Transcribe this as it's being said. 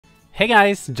Hey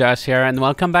guys, Josh here and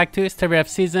welcome back to Story of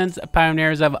Seasons,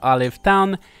 Pioneers of Olive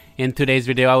Town. In today's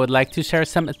video I would like to share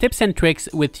some tips and tricks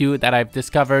with you that I've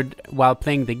discovered while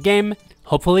playing the game.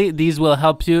 Hopefully these will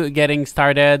help you getting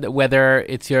started, whether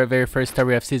it's your very first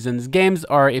Story of Seasons games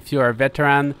or if you are a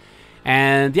veteran.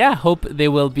 And yeah, hope they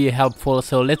will be helpful,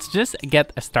 so let's just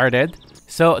get started.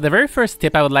 So the very first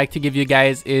tip I would like to give you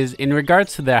guys is in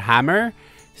regards to the hammer.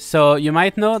 So you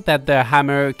might know that the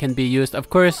hammer can be used, of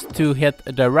course, to hit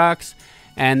the rocks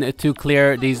and to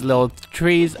clear these little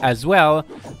trees as well.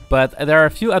 But there are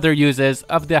a few other uses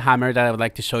of the hammer that I would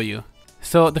like to show you.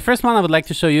 So the first one I would like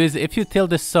to show you is if you till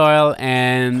the soil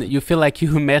and you feel like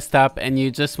you messed up and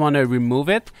you just want to remove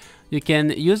it, you can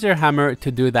use your hammer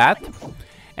to do that.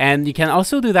 And you can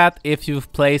also do that if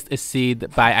you've placed a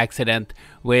seed by accident,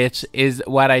 which is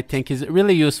what I think is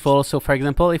really useful. So for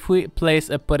example, if we place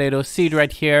a potato seed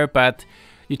right here, but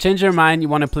you change your mind, you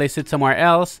want to place it somewhere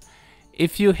else,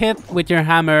 if you hit with your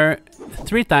hammer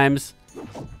 3 times,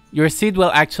 your seed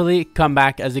will actually come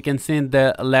back, as you can see in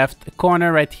the left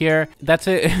corner right here. That's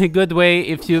a good way.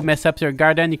 If you mess up your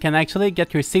garden, you can actually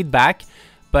get your seed back.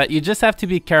 But you just have to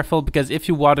be careful, because if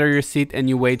you water your seed and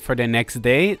you wait for the next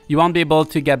day, you won't be able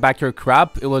to get back your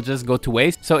crop. It will just go to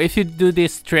waste. So if you do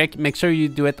this trick, make sure you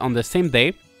do it on the same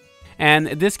day. And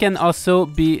this can also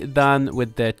be done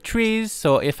with the trees.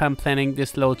 So if I'm planting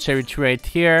this little cherry tree right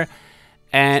here,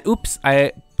 and oops,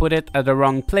 I put it at the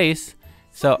wrong place.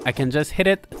 So I can just hit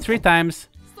it 3 times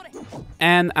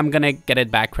and I'm gonna get it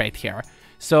back right here.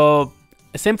 So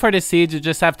same for the seeds, you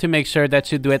just have to make sure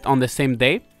that you do it on the same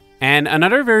day. And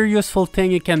another very useful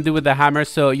thing you can do with the hammer,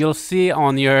 so you'll see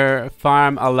on your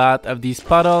farm a lot of these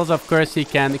puddles. Of course, you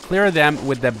can clear them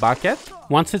with the bucket.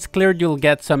 Once it's cleared, you'll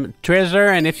get some treasure,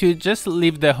 and if you just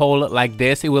leave the hole like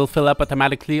this, it will fill up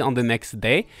automatically on the next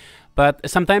day. But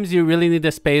sometimes you really need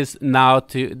the space now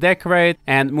to decorate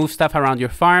and move stuff around your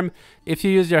farm. If you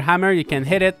use your hammer, you can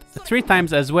hit it 3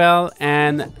 times as well,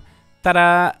 and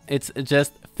ta-da, it's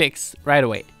just fixed right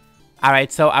away.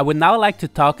 Alright, so I would now like to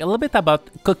talk a little bit about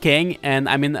cooking, and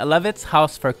I'm in Lovett's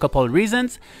house for a couple of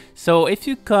reasons. So if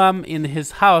you come in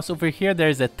his house, over here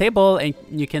there's a table and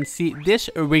you can see dish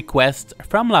requests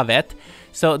from Lovett.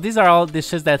 So these are all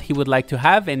dishes that he would like to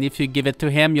have, and if you give it to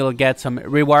him, you'll get some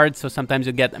rewards. So sometimes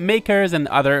you get makers and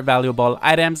other valuable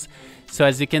items. So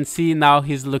as you can see now,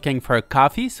 he's looking for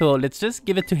coffee, so let's just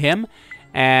give it to him.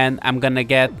 And I'm gonna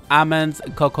get almonds,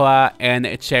 cocoa,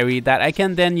 and cherry that I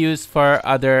can then use for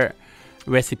other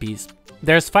recipes.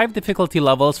 There's 5 difficulty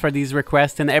levels for these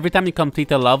requests, and every time you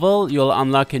complete a level, you'll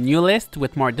unlock a new list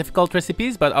with more difficult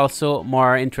recipes, but also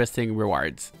more interesting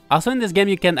rewards. Also in this game,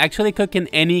 you can actually cook in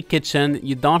any kitchen.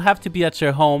 You don't have to be at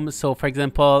your home. So for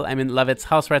example, I'm in Lovett's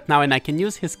house right now and I can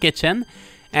use his kitchen,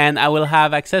 and I will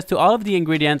have access to all of the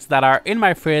ingredients that are in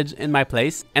my fridge, in my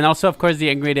place, and also of course the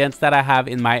ingredients that I have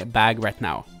in my bag right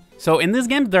now. So in this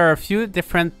game, there are a few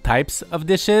different types of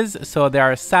dishes. So there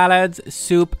are salads,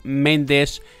 soup, main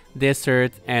dish,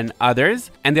 dessert, and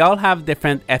others. And they all have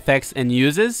different effects and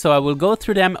uses. So I will go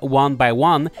through them one by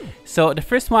one. So the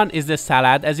first one is the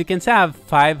salad. As you can see, I have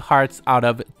 5 hearts out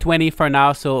of 20 for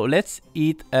now. So let's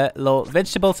eat a little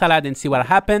vegetable salad and see what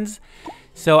happens.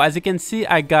 So as you can see,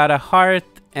 I got a heart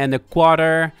and a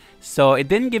quarter. So it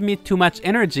didn't give me too much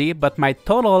energy, but my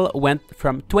total went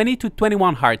from 20 to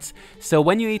 21 hearts. So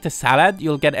when you eat a salad,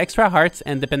 you'll get extra hearts,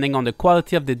 and depending on the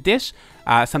quality of the dish,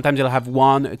 sometimes you'll have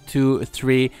 1, 2,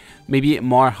 3, maybe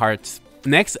more hearts.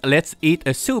 Next, let's eat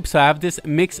a soup. So I have this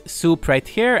mixed soup right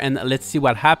here, and let's see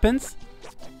what happens.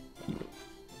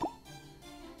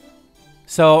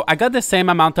 So I got the same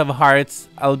amount of hearts,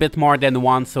 a little bit more than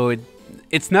 1, so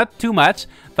it's not too much,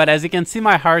 but as you can see,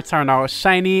 my hearts are now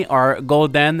shiny or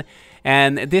golden,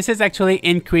 and this is actually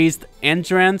increased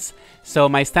endurance, so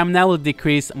my stamina will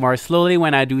decrease more slowly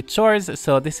when I do chores,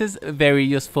 so this is very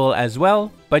useful as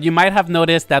well. But you might have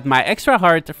noticed that my extra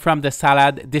heart from the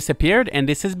salad disappeared, and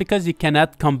this is because you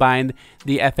cannot combine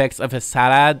the effects of a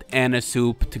salad and a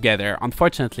soup together,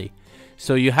 unfortunately.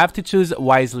 So you have to choose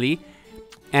wisely.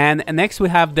 And next we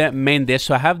have the main dish.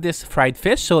 So I have this fried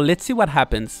fish, so let's see what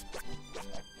happens.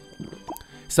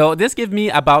 So this gives me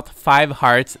about 5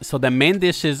 hearts. So the main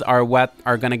dishes are what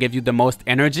are gonna give you the most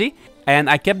energy. And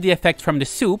I kept the effect from the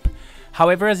soup.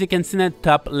 However, as you can see in the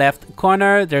top left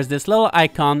corner, there's this little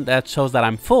icon that shows that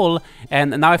I'm full.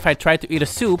 And now if I try to eat a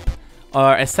soup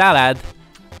or a salad,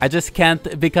 I just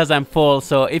can't because I'm full.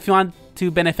 So if you want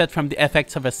to benefit from the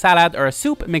effects of a salad or a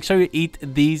soup, make sure you eat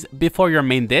these before your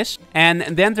main dish. And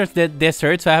then there's the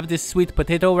dessert. So I have this sweet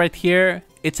potato right here.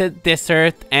 it's a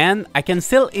dessert and I can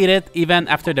still eat it even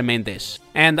after the main dish.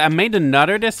 And I made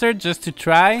another dessert just to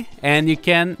try, and you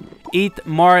can eat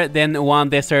more than one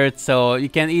dessert, so you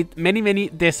can eat many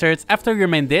desserts after your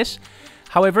main dish.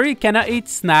 However, you cannot eat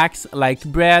snacks like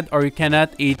bread, or you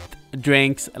cannot eat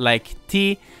drinks like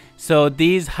tea, so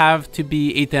these have to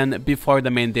be eaten before the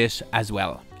main dish as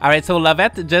well. Alright, so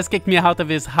Lovett just kicked me out of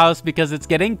his house because it's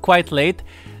getting quite late.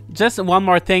 Just one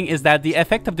more thing is that the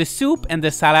effect of the soup and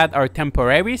the salad are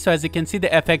temporary. So as you can see,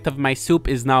 the effect of my soup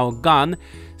is now gone.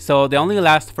 So they only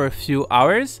last for a few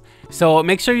hours. So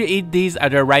make sure you eat these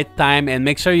at the right time and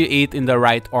make sure you eat in the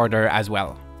right order as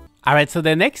well. Alright, so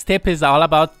the next tip is all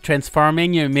about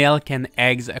transforming your milk and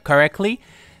eggs correctly.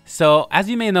 So as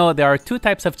you may know, there are two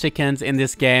types of chickens in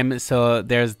this game. So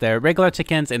there's the regular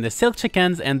chickens and the silk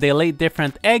chickens, and they lay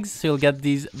different eggs. So you'll get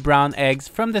these brown eggs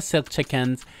from the silk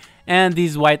chickens and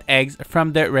these white eggs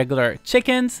from the regular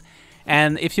chickens.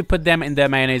 And if you put them in the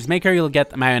mayonnaise maker, you'll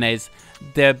get mayonnaise.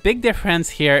 The big difference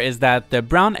here is that the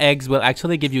brown eggs will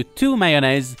actually give you 2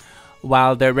 mayonnaise,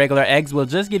 while the regular eggs will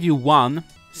just give you 1.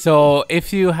 So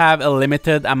if you have a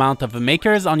limited amount of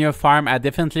makers on your farm, I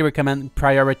definitely recommend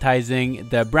prioritizing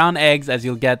the brown eggs, as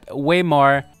you'll get way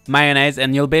more mayonnaise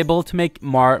and you'll be able to make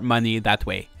more money that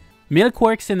way. Milk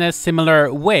works in a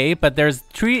similar way, but there's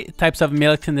 3 types of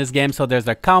milk in this game. So there's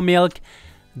the cow milk,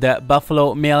 the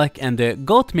buffalo milk, and the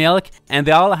goat milk, and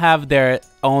they all have their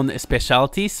own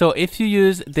specialty. So if you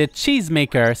use the cheese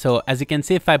maker, so as you can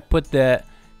see, if I put the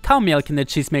cow milk in the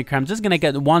cheese maker, I'm just gonna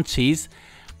get 1 cheese.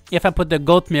 If I put the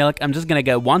goat milk, I'm just gonna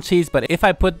get 1 cheese, but if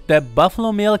I put the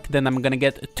buffalo milk, then I'm gonna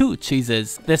get 2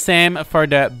 cheeses. The same for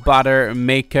the butter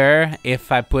maker.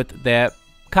 If I put the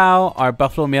cow or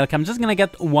buffalo milk, I'm just gonna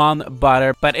get 1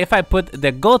 butter, but if I put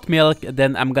the goat milk,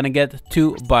 then I'm gonna get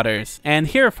 2 butters. And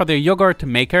here for the yogurt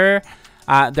maker,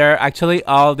 they're actually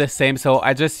all the same, so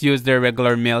I just use the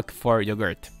regular milk for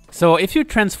yogurt. So if you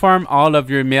transform all of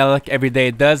your milk every day,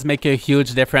 it does make a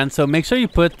huge difference. So make sure you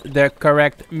put the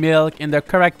correct milk in the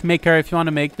correct maker if you want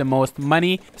to make the most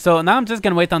money. So now I'm just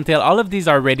gonna wait until all of these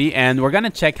are ready, and we're gonna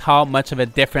check how much of a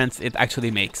difference it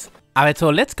actually makes. Alright, so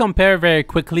let's compare very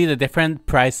quickly the different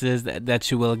prices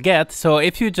that you will get. So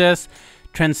if you just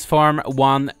transform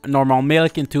 1 normal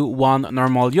milk into 1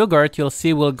 normal yogurt, you'll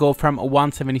see we'll go from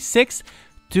 176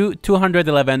 to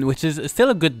 211, which is still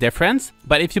a good difference.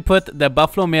 But if you put the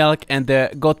buffalo milk and the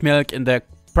goat milk in the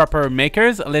proper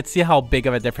makers, let's see how big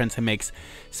of a difference it makes.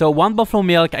 So 1 buffalo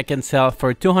milk I can sell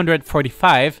for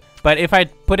 245, but if I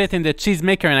put it in the cheese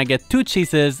maker and I get 2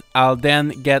 cheeses, I'll then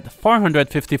get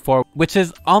 454, which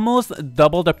is almost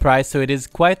double the price, so it is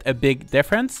quite a big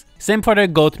difference. Same for the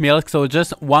goat milk, so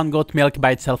just 1 goat milk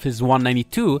by itself is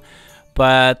 192,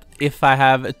 but if I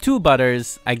have 2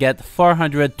 butters, I get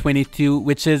 422,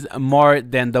 which is more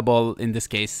than double in this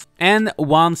case. And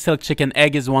 1 silk chicken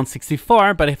egg is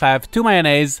 164, but if I have 2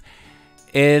 mayonnaise,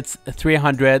 it's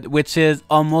 300, which is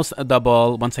almost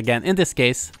double once again in this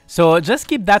case. So just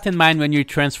keep that in mind when you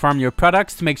transform your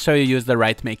products to make sure you use the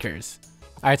right makers.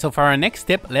 Alright, so for our next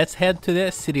tip, let's head to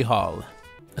the City Hall.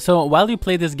 So while you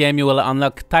play this game, you will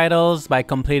unlock titles by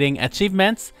completing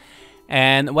achievements.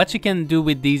 And what you can do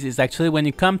with these is actually when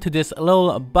you come to this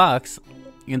little box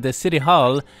in the City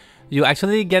Hall, you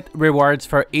actually get rewards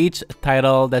for each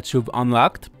title that you've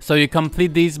unlocked. So you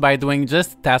complete these by doing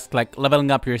just tasks like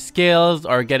leveling up your skills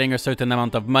or getting a certain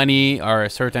amount of money or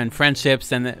certain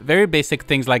friendships and very basic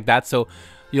things like that. So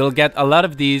you'll get a lot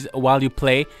of these while you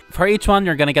play. For each one,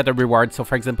 you're gonna get a reward. So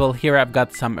for example, here I've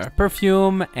got some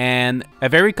perfume, and a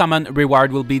very common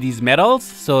reward will be these medals.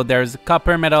 So there's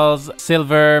copper medals,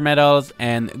 silver medals,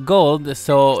 and gold.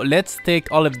 So let's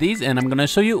take all of these and I'm gonna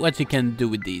show you what you can do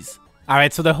with these.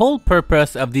 Alright, so the whole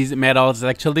purpose of these medals is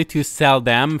actually to sell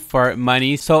them for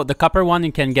money. So the copper one,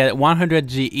 you can get 100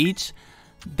 G each.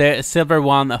 The silver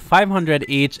one 500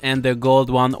 each, and the gold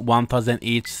one 1000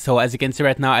 each. So as you can see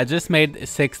right now, I just made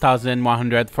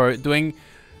 6100 for doing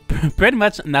pretty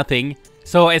much nothing.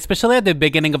 So especially at the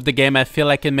beginning of the game, I feel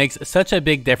like it makes such a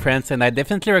big difference, and I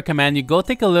definitely recommend you go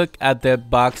take a look at the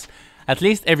box at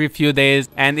least every few days,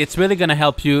 and it's really gonna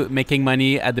help you making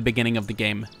money at the beginning of the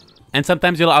game. And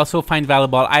sometimes you'll also find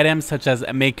valuable items such as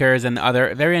makers and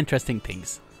other very interesting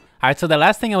things. Alright, so the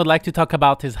last thing I would like to talk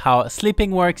about is how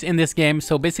sleeping works in this game.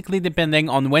 So basically, depending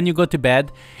on when you go to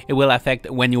bed, it will affect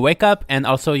when you wake up and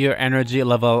also your energy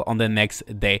level on the next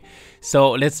day.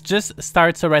 So let's just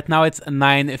start. So right now it's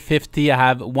 9:50. I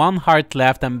have 1 heart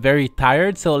left. I'm very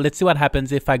tired. So let's see what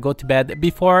happens if I go to bed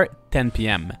before 10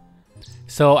 p.m.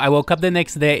 So I woke up the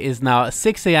next day. Is now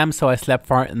 6 a.m. So I slept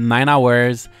for 9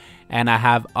 hours and I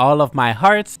have all of my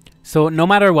hearts. So no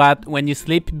matter what, when you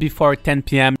sleep before 10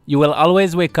 p.m., you will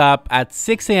always wake up at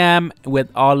 6 a.m. with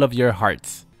all of your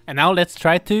hearts. And now let's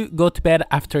try to go to bed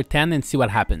after 10 and see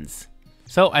what happens.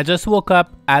 So I just woke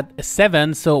up at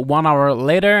 7, so 1 hour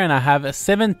later, and I have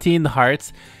 17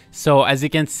 hearts. So as you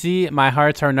can see, my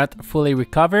hearts are not fully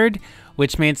recovered,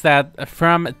 which means that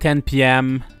from 10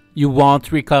 p.m. you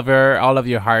won't recover all of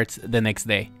your hearts the next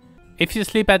day. If you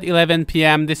sleep at 11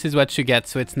 p.m., this is what you get.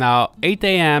 So it's now 8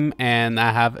 a.m. and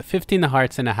I have 15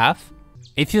 hearts and a half.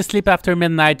 If you sleep after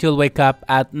midnight, you'll wake up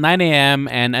at 9 a.m.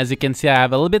 and as you can see, I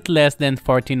have a little bit less than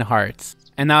 14 hearts.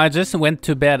 And now I just went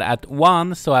to bed at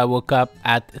 1, so I woke up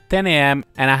at 10 a.m.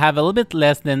 and I have a little bit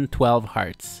less than 12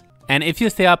 hearts. And if you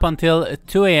stay up until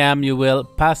 2 a.m., you will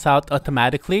pass out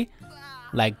automatically,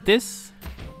 like this.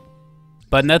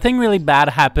 But nothing really bad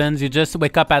happens, you just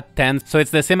wake up at 10, so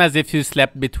it's the same as if you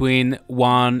slept between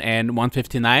 1 and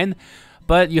 1:59.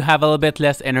 But you have a little bit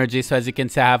less energy, so as you can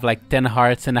see, I have like 10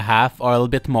 hearts and a half or a little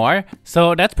bit more.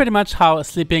 So that's pretty much how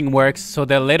sleeping works. So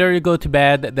the later you go to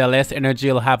bed, the less energy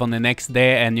you'll have on the next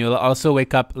day, and you'll also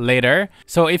wake up later.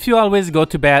 So if you always go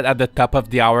to bed at the top of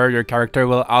the hour, your character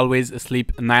will always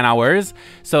sleep 9 hours.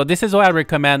 So this is why I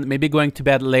recommend maybe going to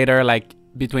bed later, like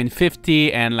between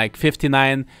 50 and like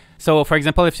 59. So for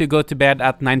example, if you go to bed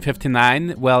at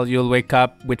 9:59, well, you'll wake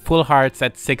up with full hearts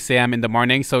at 6 a.m. in the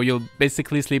morning. So you'll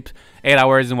basically sleep 8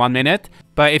 hours in 1 minute.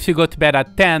 But if you go to bed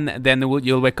at 10, then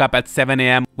you'll wake up at 7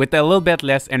 a.m. with a little bit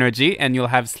less energy and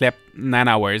you'll have slept 9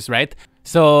 hours, right?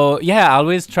 So yeah,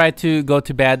 always try to go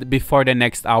to bed before the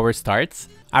next hour starts.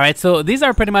 Alright, so these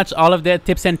are pretty much all of the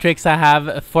tips and tricks I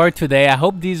have for today. I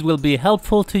hope these will be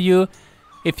helpful to you.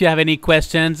 If you have any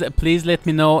questions, please let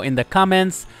me know in the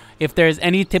comments. If there's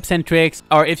any tips and tricks,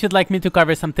 or if you'd like me to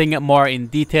cover something more in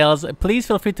details, please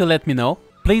feel free to let me know.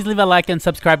 Please leave a like and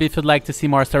subscribe if you'd like to see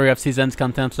more Story of Seasons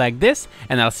content like this,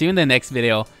 and I'll see you in the next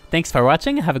video. Thanks for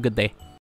watching, have a good day.